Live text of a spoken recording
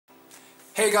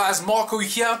Hey guys, Marco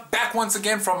here, back once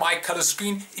again from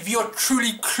mycolorscreen. If you are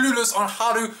truly clueless on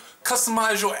how to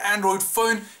customize your Android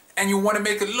phone and you want to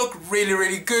make it look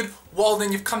really good, well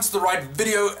then you've come to the right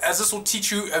video, as this will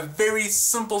teach you a very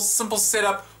simple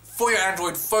setup for your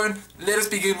Android phone. Let us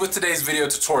begin with today's video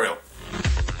tutorial.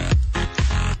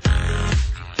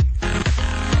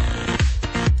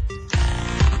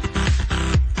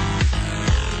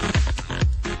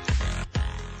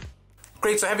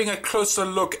 Great, so having a closer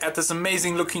look at this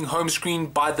amazing looking home screen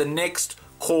by THENEXT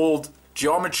called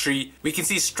Geometry, we can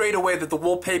see straight away that the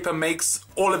wallpaper makes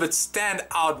all of it stand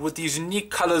out with these unique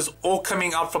colors all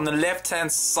coming out from the left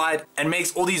hand side and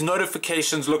makes all these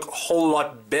notifications look a whole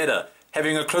lot better.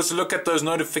 Having a closer look at those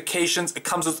notifications, it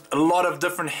comes with a lot of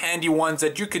different handy ones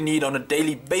that you can need on a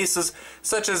daily basis,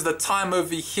 such as the time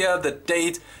over here, the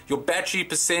date, your battery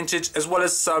percentage, as well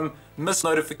as some missed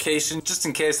notifications just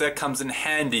in case that comes in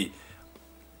handy.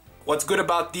 What's good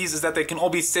about these is that they can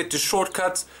all be set to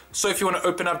shortcuts, so if you want to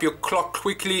open up your clock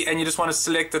quickly and you just want to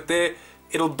select it there,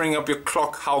 it'll bring up your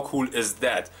clock. How cool is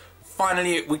that?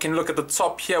 Finally, we can look at the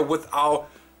top here with our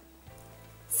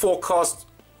forecast,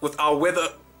 with our weather,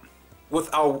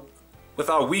 with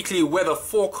our weekly weather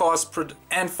forecast.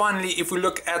 And finally, if we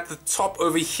look at the top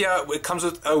over here, it comes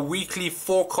with a weekly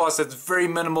forecast that's very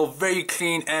minimal, very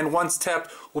clean, and once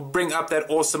tapped will bring up that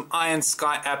awesome Iron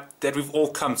Sky app that we've all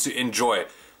come to enjoy.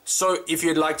 So if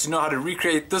you'd like to know how to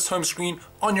recreate this home screen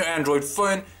on your Android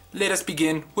phone, let us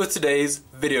begin with today's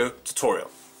video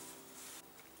tutorial.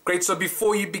 Great, so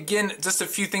before you begin, just a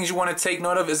few things you want to take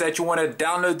note of is that you want to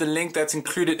download the link that's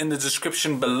included in the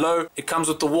description below. It comes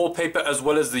with the wallpaper as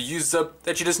well as the UZip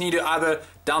that you just need to either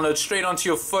download straight onto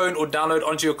your phone or download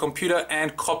onto your computer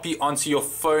and copy onto your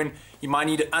phone. You might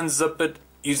need to unzip it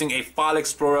using a file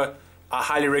explorer. I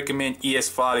highly recommend ES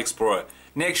File Explorer.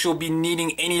 Next, you'll be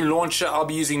needing any launcher. I'll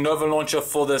be using Nova Launcher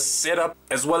for this setup,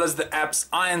 as well as the apps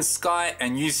Iron Sky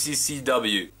and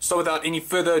UCCW. So without any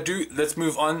further ado, let's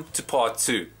move on to part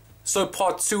 2. So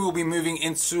part 2, we'll be moving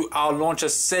into our launcher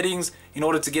settings. In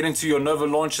order to get into your Nova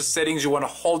Launcher settings, you want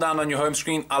to hold down on your home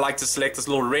screen. I like to select this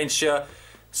little wrench here.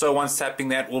 So once tapping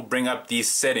that, will bring up these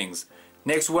settings.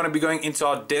 Next, we want to be going into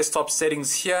our desktop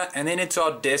settings here and then into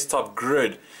our desktop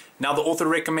grid. Now the author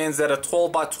recommends that a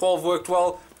 12 by 12 worked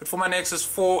well, but for my Nexus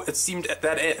 4 it seemed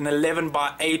that an 11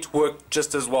 by 8 worked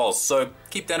just as well. So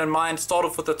keep that in mind, start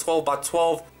off with a 12 by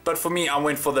 12, but for me I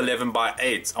went for the 11 by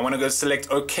 8. I want to go select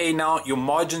OK now. Your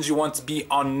margins you want to be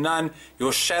on none,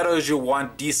 your shadows you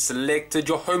want deselected,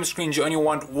 your home screens you only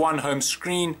want one home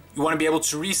screen. You want to be able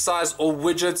to resize all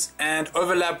widgets and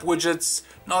overlap widgets.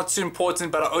 Not too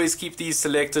important, but I always keep these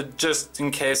selected just in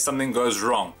case something goes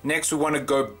wrong. Next, we want to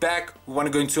go back. We want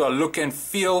to go into our look and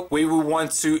feel, where we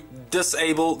want to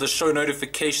disable the show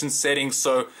notification settings,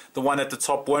 so the one at the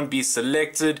top won't be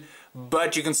selected,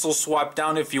 but you can still swipe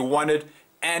down if you wanted.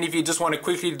 And if you just want to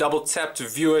quickly double tap to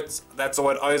view it, that's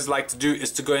what I always like to do,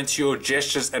 is to go into your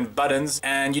gestures and buttons.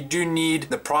 And you do need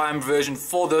the Prime version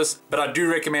for this, but I do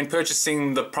recommend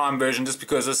purchasing the Prime version just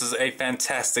because this is a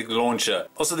fantastic launcher.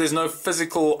 Also, there's no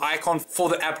physical icon for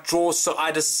the app drawer, so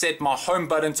I just set my home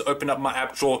button to open up my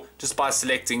app drawer just by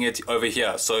selecting it over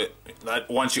here. So that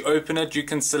once you open it, you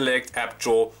can select app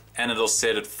drawer and it'll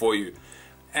set it for you.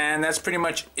 And that's pretty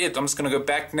much it. I'm just going to go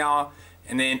back now.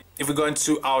 And then if we go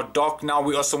into our dock now,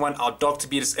 we also want our dock to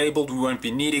be disabled. We won't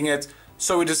be needing it.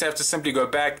 So we just have to simply go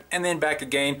back and then back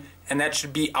again. And that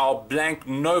should be our blank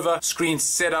Nova screen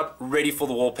setup ready for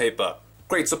the wallpaper.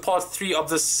 Great, so part 3 of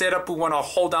this setup, we want to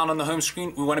hold down on the home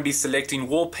screen. We want to be selecting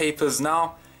wallpapers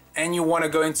now. And you want to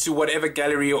go into whatever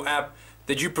gallery or app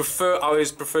that you prefer. I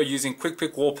always prefer using Quick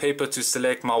Pick Wallpaper to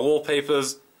select my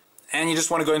wallpapers. And you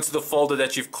just want to go into the folder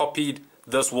that you've copied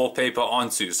this wallpaper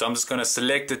onto. So I'm just going to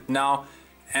select it now,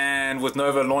 and with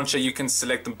Nova Launcher you can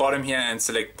select the bottom here and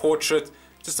select portrait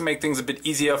just to make things a bit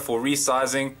easier for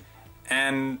resizing.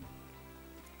 And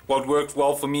what worked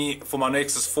well for me for my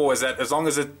Nexus 4 is that as long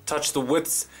as it touched the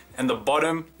widths and the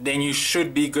bottom, then you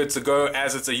should be good to go,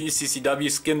 as it's a UCCW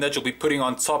skin that you'll be putting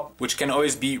on top, which can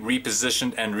always be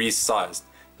repositioned and resized.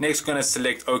 Next, we're going to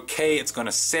select OK. It's going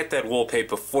to set that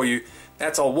wallpaper for you.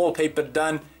 That's our wallpaper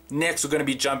done. Next, we're going to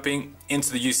be jumping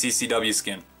into the UCCW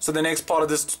skin. So the next part of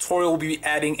this tutorial will be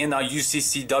adding in our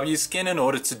UCCW skin. In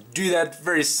order to do that,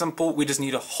 very simple, we just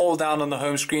need to hold down on the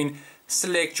home screen,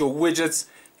 select your widgets,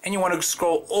 and you want to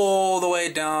scroll all the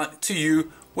way down to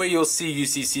you where you'll see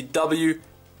UCCW.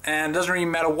 And it doesn't really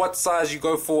matter what size you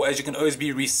go for, as you can always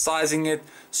be resizing it.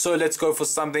 So let's go for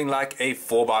something like a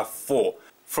 4x4.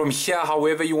 From here,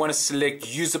 however, you want to select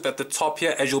UZip at the top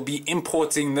here, as you'll be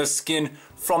importing this skin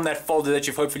from that folder that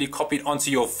you've hopefully copied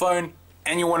onto your phone.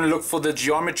 and you want to look for the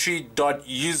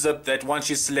geometry.uzip that once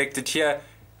you select it here,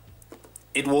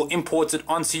 it will import it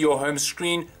onto your home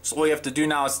screen. So all you have to do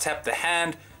now is tap the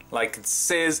hand like it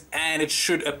says, and it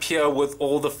should appear with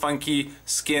all the funky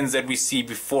skins that we see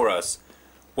before us.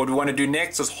 What we want to do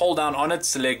next is hold down on it,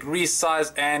 select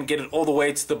resize, and get it all the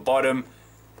way to the bottom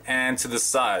and to the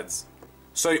sides.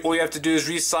 So all you have to do is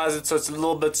resize it so it's a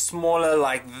little bit smaller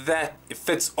like that. It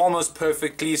fits almost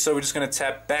perfectly, so we're just going to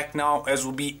tap back now as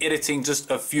we'll be editing just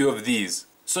a few of these.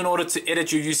 So in order to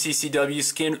edit your UCCW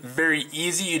skin, very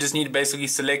easy. You just need to basically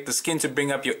select the skin to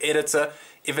bring up your editor.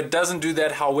 If it doesn't do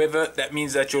that, however, that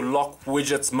means that your lock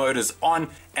widgets mode is on.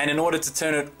 And in order to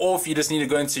turn it off, you just need to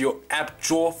go into your app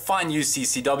drawer, find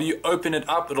UCCW, open it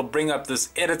up. It'll bring up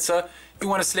this editor. You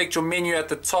want to select your menu at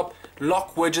the top,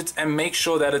 lock widgets, and make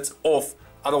sure that it's off.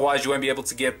 Otherwise, you won't be able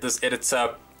to get this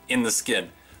editor in the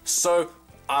skin. So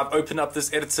I've opened up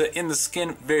this editor in the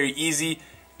skin, very easy.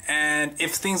 And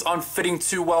if things aren't fitting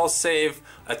too well, say if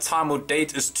a time or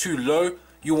date is too low,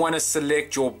 you want to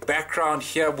select your background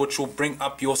here, which will bring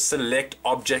up your select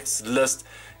objects list.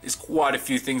 There's quite a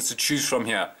few things to choose from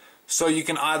here. So you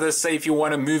can either say if you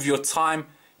want to move your time,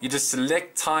 you just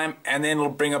select time, and then it'll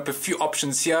bring up a few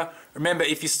options here. Remember,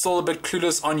 if you're still a bit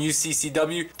clueless on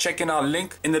UCCW, check in our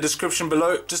link in the description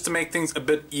below just to make things a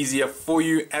bit easier for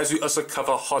you, as we also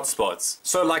cover hotspots.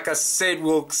 So like I said,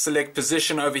 we'll select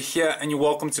position over here, and you're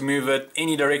welcome to move it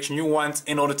any direction you want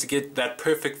in order to get that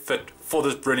perfect fit for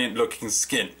this brilliant looking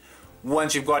skin.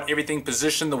 Once you've got everything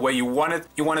positioned the way you want it,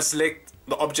 you want to select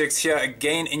the objects here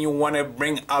again, and you want to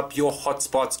bring up your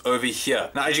hotspots over here.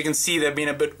 Now as you can see, they've been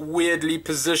a bit weirdly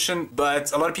positioned,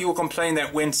 but a lot of people complain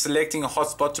that when selecting a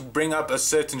hotspot to bring up a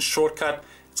certain shortcut,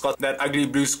 it's got that ugly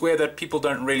blue square that people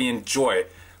don't really enjoy.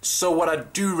 So what I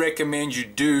do recommend you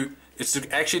do is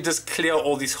to actually just clear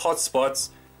all these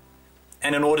hotspots.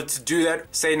 And in order to do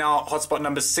that, say now hotspot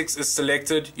number 6 is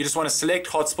selected, you just want to select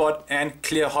hotspot and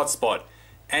clear hotspot.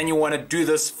 And you want to do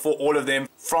this for all of them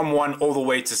from 1 all the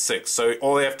way to 6. So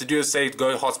all you have to do is say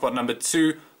go hotspot number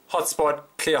 2, hotspot,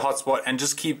 clear hotspot, and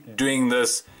just keep doing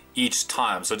this each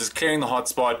time. So just clearing the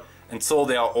hotspot until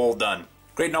they are all done.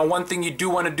 Great. Now one thing you do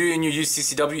want to do in your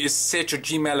UCCW is set your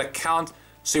Gmail account.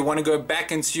 So you want to go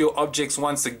back into your objects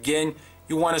once again.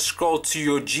 You want to scroll to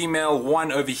your Gmail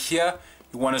 1 over here.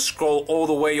 You want to scroll all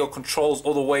the way, your controls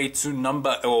all the way to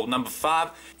number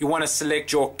 5. You want to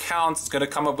select your account. It's going to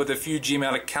come up with a few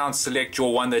Gmail accounts. Select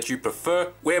your one that you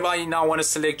prefer, whereby you now want to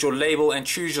select your label and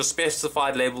choose your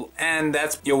specified label, and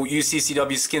that's your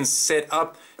UCCW skin set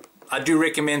up. I do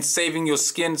recommend saving your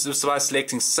skin just by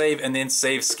selecting save and then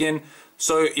save skin.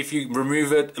 So if you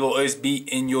remove it, it'll always be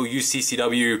in your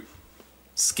UCCW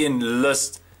skin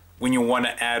list when you want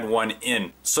to add one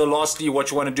in. So lastly,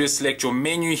 what you want to do is select your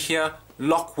menu here,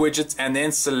 lock widgets, and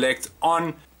then select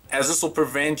on, as this will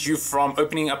prevent you from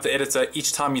opening up the editor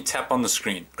each time you tap on the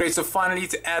screen. Great. So finally,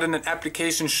 to add in an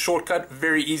application shortcut,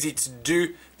 very easy to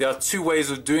do. There are 2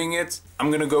 ways of doing it. I'm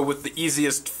going to go with the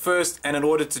easiest first, and in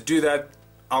order to do that,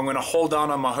 I'm going to hold down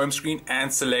on my home screen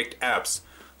and select apps.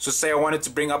 So say I wanted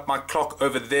to bring up my clock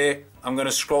over there, I'm going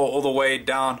to scroll all the way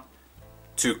down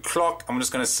to clock. I'm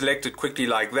just going to select it quickly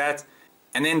like that,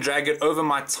 and then drag it over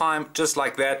my time just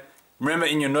like that. Remember,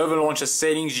 in your Nova Launcher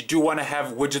settings, you do want to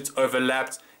have widgets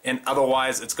overlapped, and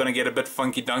otherwise it's going to get a bit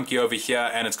funky dunky over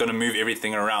here and it's going to move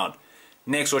everything around.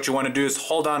 Next, what you want to do is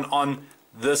hold down on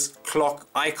this clock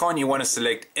icon. You want to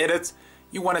select edit.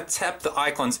 You want to tap the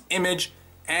icon's image,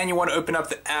 and you want to open up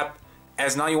the app,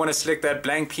 as now you want to select that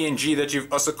blank PNG that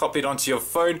you've also copied onto your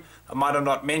phone. I might have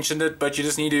not mentioned it, but you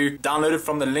just need to download it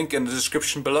from the link in the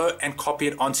description below and copy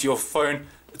it onto your phone.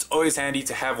 It's always handy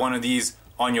to have one of these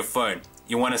on your phone.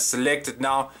 You want to select it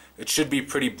now. It should be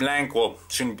pretty blank, well,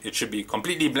 it should be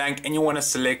completely blank, and you want to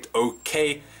select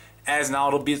OK, as now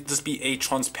it'll just be a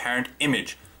transparent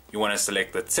image. You want to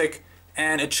select the tick,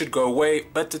 and it should go away.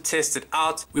 But to test it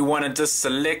out, we want to just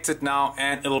select it now,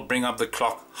 and it'll bring up the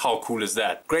clock. How cool is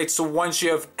that? Great. So once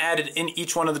you have added in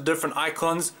each one of the different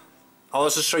icons, I'll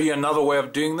also show you another way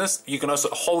of doing this. You can also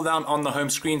hold down on the home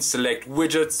screen, select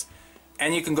widgets,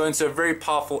 and you can go into a very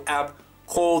powerful app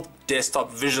called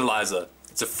Desktop Visualizer.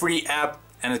 It's a free app,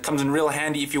 and it comes in real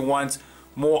handy if you want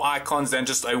more icons than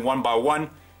just a 1x1.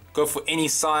 Go for any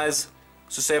size.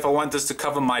 So say if I want this to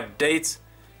cover my date,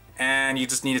 and you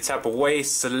just need to tap away,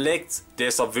 select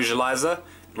Desktop Visualizer.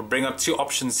 It'll bring up 2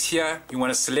 options here. You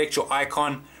want to select your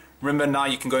icon. Remember, now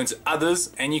you can go into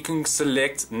others and you can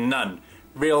select none.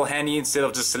 Real handy instead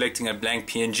of just selecting a blank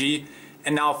PNG.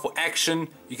 And now for action,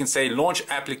 you can say launch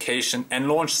application and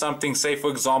launch something. Say for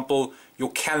example,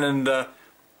 your calendar.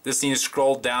 Just need to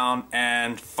scroll down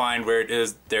and find where it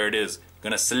is. There it is. You're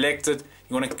going to select it.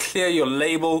 You want to clear your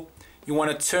label. You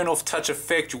want to turn off touch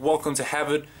effect. You're welcome to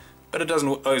have it, but it doesn't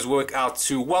always work out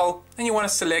too well. And you want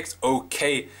to select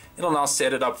OK. It'll now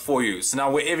set it up for you. So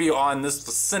now wherever you are in this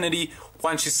vicinity,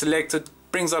 once you select it,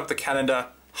 brings up the calendar.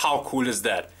 How cool is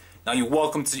that? Now you're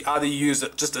welcome to either use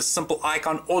just a simple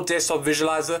icon or desktop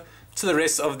visualizer to the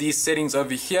rest of these settings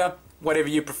over here, whatever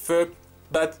you prefer.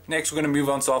 But next we're going to move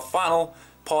on to our final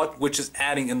part, which is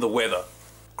adding in the weather.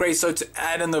 Great, so to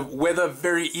add in the weather,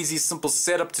 very easy, simple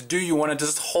setup to do. You want to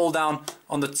just hold down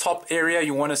on the top area.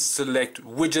 You want to select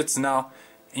widgets now,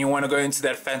 and you want to go into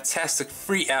that fantastic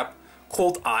free app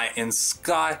called Eye in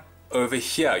Sky over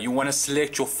here. You want to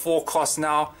select your forecast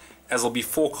now, as it'll be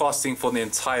forecasting for the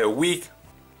entire week.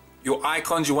 Your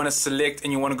icons you want to select,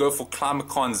 and you want to go for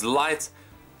ClimateCon's light,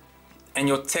 and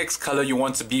your text color you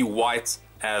want to be white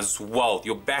as well.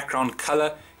 Your background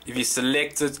color, if you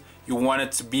select it, you want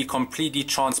it to be completely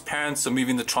transparent, so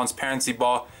moving the transparency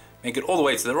bar, make it all the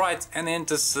way to the right, and then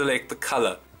just select the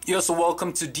color. You're also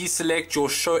welcome to deselect your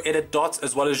show edit dots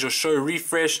as well as your show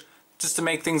refresh, just to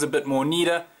make things a bit more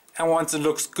neater. And once it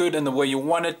looks good and the way you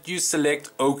want it, you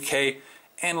select OK,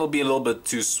 and it'll be a little bit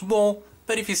too small.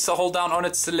 But if you hold down on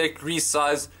it, select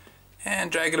resize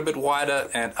and drag it a bit wider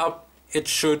and up, it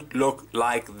should look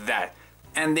like that.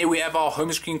 And there we have our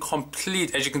home screen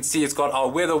complete. As you can see, it's got our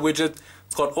weather widget,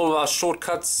 it's got all of our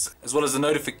shortcuts as well as the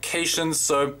notifications,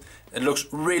 so it looks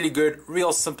really good,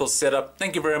 real simple setup.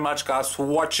 Thank you very much guys for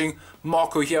watching.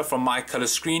 Marco here from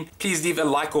mycolorscreen. Please leave a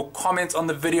like or comment on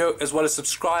the video as well as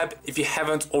subscribe if you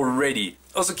haven't already.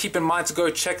 Also keep in mind to go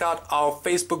check out our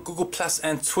Facebook, Google Plus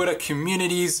and Twitter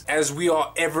communities as we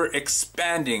are ever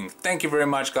expanding. Thank you very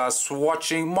much guys for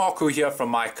watching. Marco here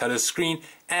from mycolorscreen,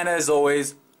 and as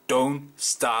always, don't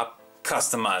stop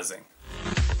customizing.